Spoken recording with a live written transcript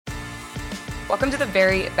Welcome to the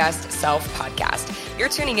Very Best Self podcast. You're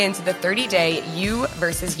tuning in to the 30-day You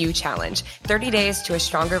versus You challenge. 30 days to a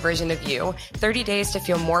stronger version of you, 30 days to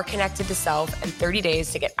feel more connected to self, and 30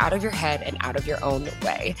 days to get out of your head and out of your own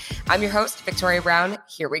way. I'm your host, Victoria Brown.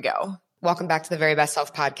 Here we go. Welcome back to the Very Best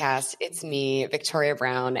Self podcast. It's me, Victoria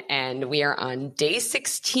Brown, and we are on day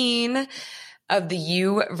 16 of the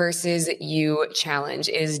You versus You challenge.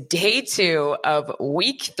 It is day 2 of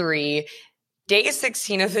week 3. Day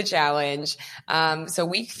 16 of the challenge. So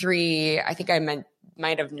week 3, I think I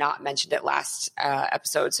might have not mentioned it last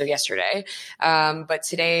episode, so yesterday. But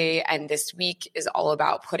today and this week is all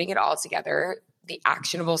about putting it all together, the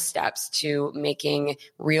actionable steps to making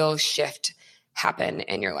real shift happen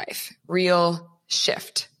in your life. Real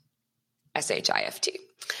shift, S-H-I-F-T.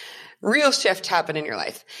 Real shift happen in your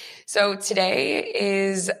life. So today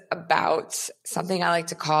is about something I like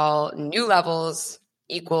to call new levels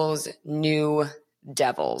equals new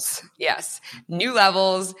devils. Yes, new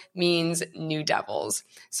levels means new devils.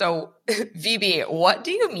 So VB, what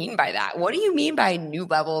do you mean by that? What do you mean by new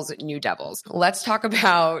levels, new devils? Let's talk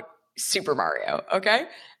about Super Mario, okay?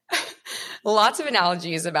 Lots of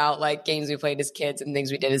analogies about like games we played as kids and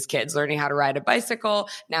things we did as kids, learning how to ride a bicycle.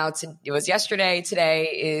 It was yesterday. Today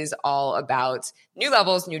is all about new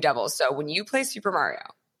levels, new devils. So when you play Super Mario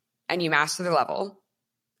and you master the level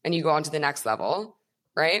and you go on to the next level,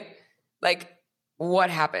 right? Like, what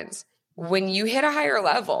happens? When you hit a higher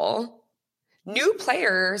level, new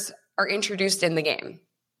players are introduced in the game.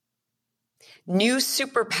 New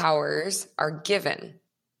superpowers are given.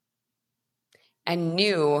 And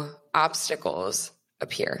new obstacles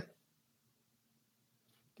appear.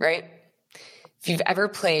 Right? If you've ever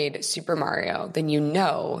played Super Mario, then you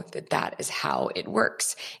know that that is how it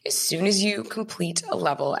works. As soon as you complete a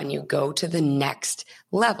level and you go to the next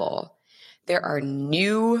level, there are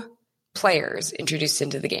new players introduced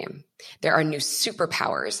into the game. There are new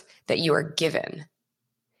superpowers that you are given.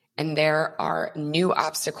 And there are new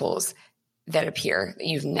obstacles that appear that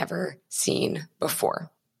you've never seen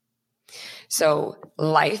before. So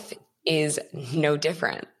life is no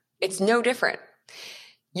different. It's no different.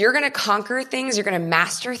 You're going to conquer things. You're going to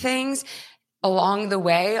master things along the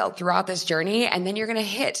way throughout this journey. And then you're going to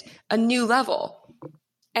hit a new level.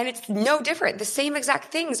 And it's no different. The same exact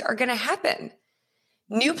things are going to happen.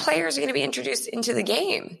 New players are going to be introduced into the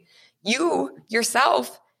game. You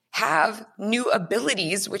yourself have new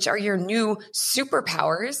abilities, which are your new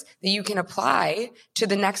superpowers that you can apply to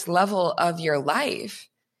the next level of your life.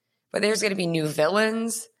 But there's going to be new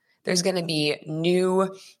villains. There's going to be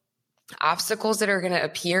new obstacles that are going to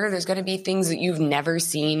appear. There's going to be things that you've never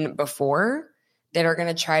seen before that are going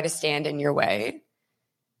to try to stand in your way.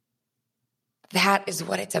 That is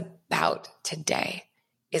what it's about today,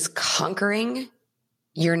 is conquering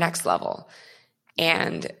your next level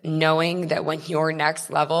and knowing that when your next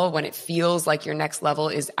level, when it feels like your next level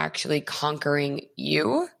is actually conquering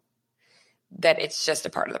you, that it's just a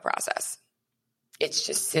part of the process. It's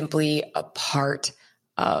just simply a part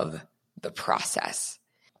of the process.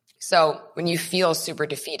 So when you feel super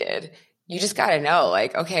defeated, you just got to know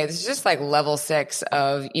like, okay, this is just like level 6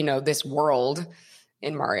 of, this world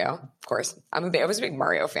in Mario. Of course, I was a big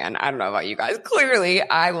Mario fan. I don't know about you guys. Clearly,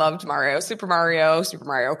 I loved Mario, Super Mario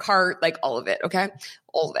Kart, like all of it, okay?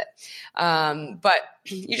 All of it. But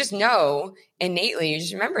you just know innately, you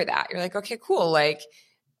just remember that. You're like, okay, cool. Like,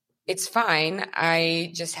 it's fine.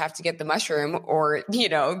 I just have to get the mushroom or,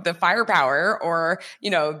 the firepower or,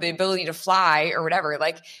 the ability to fly or whatever.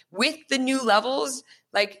 Like with the new levels,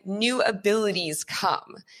 like new abilities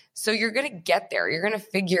come. So you're going to get there. You're going to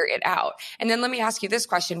figure it out. And then let me ask you this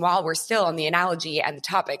question while we're still on the analogy and the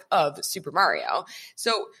topic of Super Mario.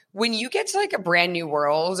 So when you get to like a brand new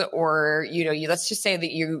world or, let's just say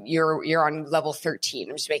that you're on level 13.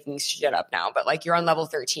 I'm just making shit up now, but like you're on level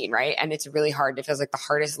 13, right? And it's really hard. It feels like the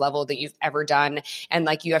hardest level that you've ever done. And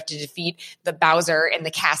like you have to defeat the Bowser in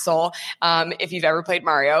the castle. If you've ever played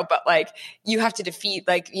Mario, but like you have to defeat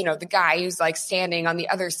like, the guy who's like standing on the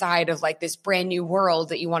other side of like this brand new world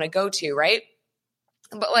that you want to go to, right?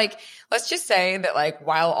 But like, let's just say that like,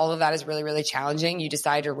 while all of that is really, really challenging, you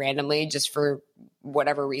decide to randomly, just for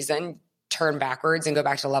whatever reason, turn backwards and go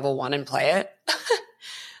back to level 1 and play it.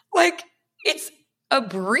 Like, it's a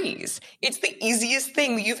breeze. It's the easiest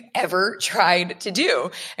thing that you've ever tried to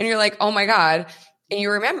do. And you're like, oh my God. And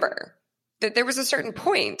you remember that there was a certain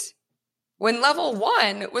point when level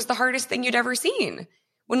 1 was the hardest thing you'd ever seen.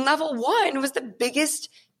 When level 1 was the biggest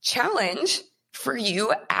challenge for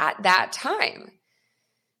you at that time.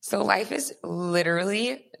 So life is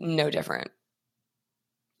literally no different.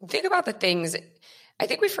 Think about the things I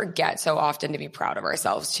think we forget so often to be proud of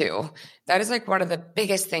ourselves too. That is like one of the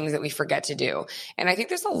biggest things that we forget to do. And I think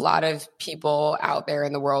there's a lot of people out there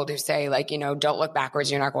in the world who say like, don't look backwards.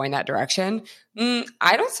 You're not going that direction.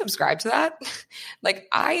 I don't subscribe to that. Like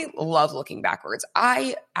I love looking backwards.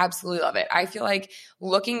 I absolutely love it. I feel like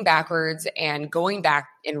looking backwards and going back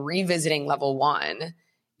and revisiting level 1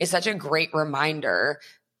 is such a great reminder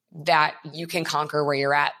that you can conquer where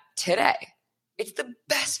you're at today. It's the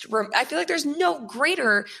best. I feel like there's no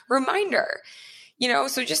greater reminder,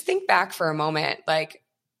 so just think back for a moment, like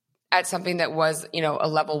at something that was, a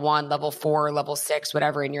level 1, level 4, level 6,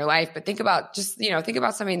 whatever in your life. But think about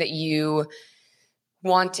something that you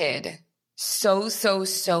wanted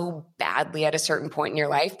so badly at a certain point in your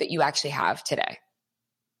life that you actually have today.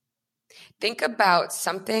 Think about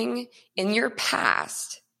something in your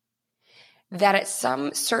past that at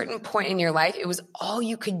some certain point in your life, it was all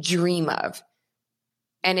you could dream of.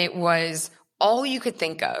 And it was all you could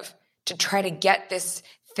think of to try to get this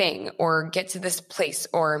thing or get to this place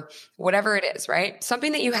or whatever it is, right?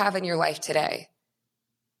 Something that you have in your life today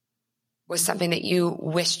was something that you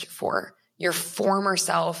wished for, your former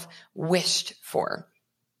self wished for.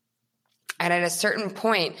 And at a certain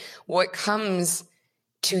point, what comes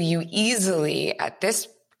to you easily at this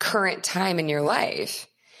current time in your life,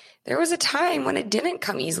 there was a time when it didn't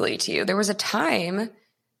come easily to you. There was a time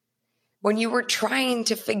when you were trying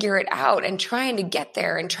to figure it out and trying to get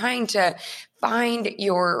there and trying to find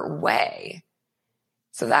your way.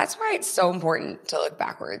 So that's why it's so important to look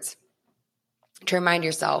backwards, to remind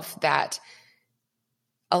yourself that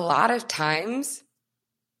a lot of times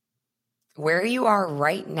where you are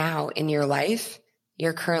right now in your life,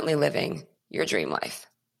 you're currently living your dream life.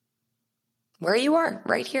 Where you are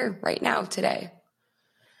right here, right now, today.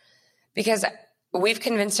 Because we've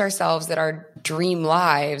convinced ourselves that our dream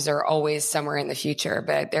lives are always somewhere in the future,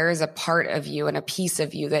 but there is a part of you and a piece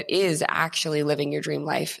of you that is actually living your dream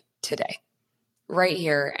life today, right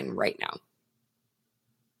here and right now.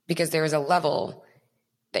 Because there is a level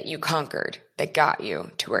that you conquered that got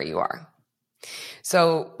you to where you are.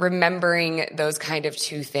 So remembering those kind of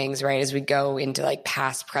two things, right, as we go into like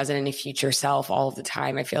past, present, and future self all of the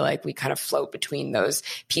time, I feel like we kind of float between those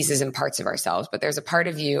pieces and parts of ourselves. But there's a part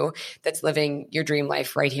of you that's living your dream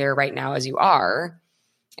life right here, right now as you are.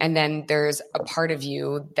 And then there's a part of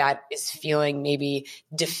you that is feeling maybe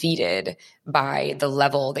defeated by the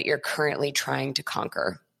level that you're currently trying to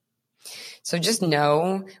conquer. So just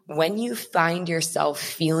know when you find yourself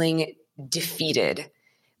feeling defeated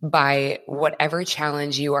by whatever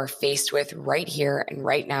challenge you are faced with right here and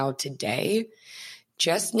right now today,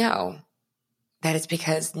 just know that it's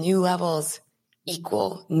because new levels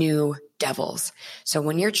equal new devils. So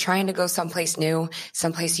when you're trying to go someplace new,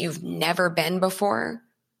 someplace you've never been before,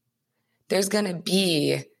 there's going to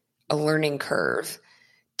be a learning curve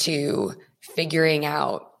to figuring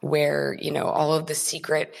out where, all of the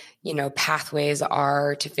secret, pathways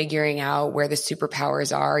are, to figuring out where the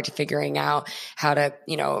superpowers are, to figuring out how to,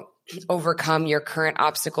 overcome your current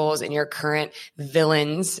obstacles and your current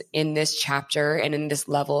villains in this chapter and in this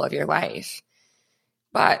level of your life.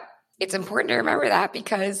 But it's important to remember that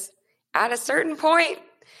because at a certain point,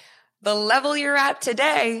 the level you're at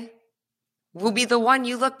today will be the one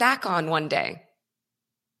you look back on one day.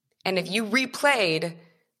 And if you replayed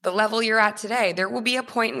the level you're at today, there will be a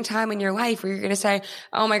point in time in your life where you're going to say,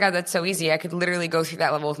 oh my God, that's so easy. I could literally go through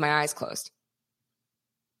that level with my eyes closed.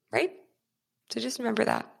 Right? So just remember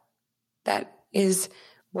that. That is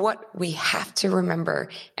what we have to remember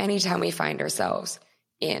anytime we find ourselves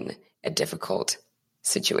in a difficult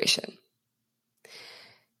situation.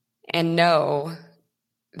 And know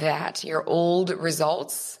that your old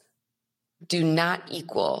results do not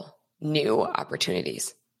equal new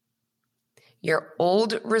opportunities. Your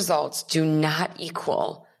old results do not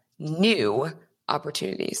equal new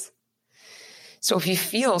opportunities. So if you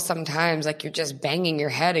feel sometimes like you're just banging your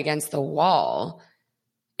head against the wall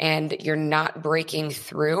and you're not breaking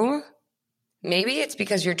through, maybe it's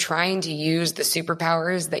because you're trying to use the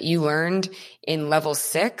superpowers that you learned in level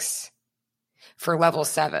 6 for level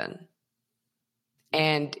 7.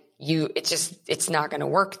 And it's not going to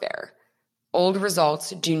work there. Old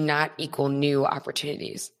results do not equal new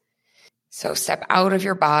opportunities. So step out of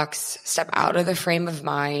your box, step out of the frame of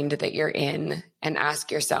mind that you're in and ask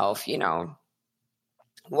yourself,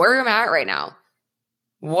 where am I at right now?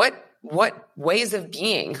 What ways of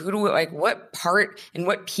being? What part and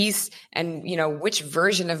what piece and, which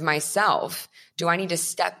version of myself do I need to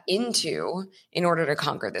step into in order to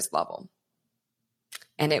conquer this level?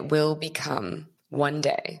 And it will become one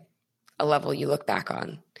day a level you look back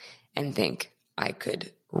on and think, I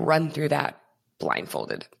could run through that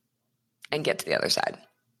blindfolded. and get to the other side.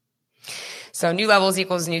 So new levels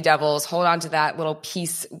equals new devils. Hold on to that little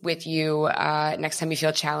piece with you next time you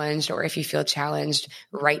feel challenged, or if you feel challenged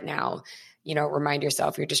right now, remind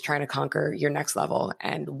yourself you're just trying to conquer your next level.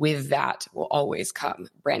 And with that will always come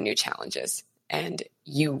brand new challenges, and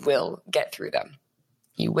you will get through them.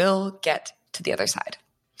 You will get to the other side.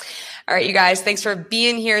 All right, you guys, thanks for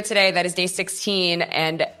being here today. That is day 16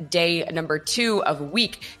 and day number 2 of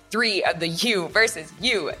week 3 of the You versus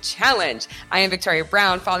You challenge. I am Victoria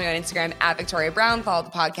Brown. Follow me on Instagram at Victoria Brown. Follow the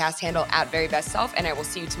podcast handle at Very Best Self, and I will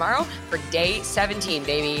see you tomorrow for day 17,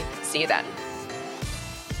 baby. See you then.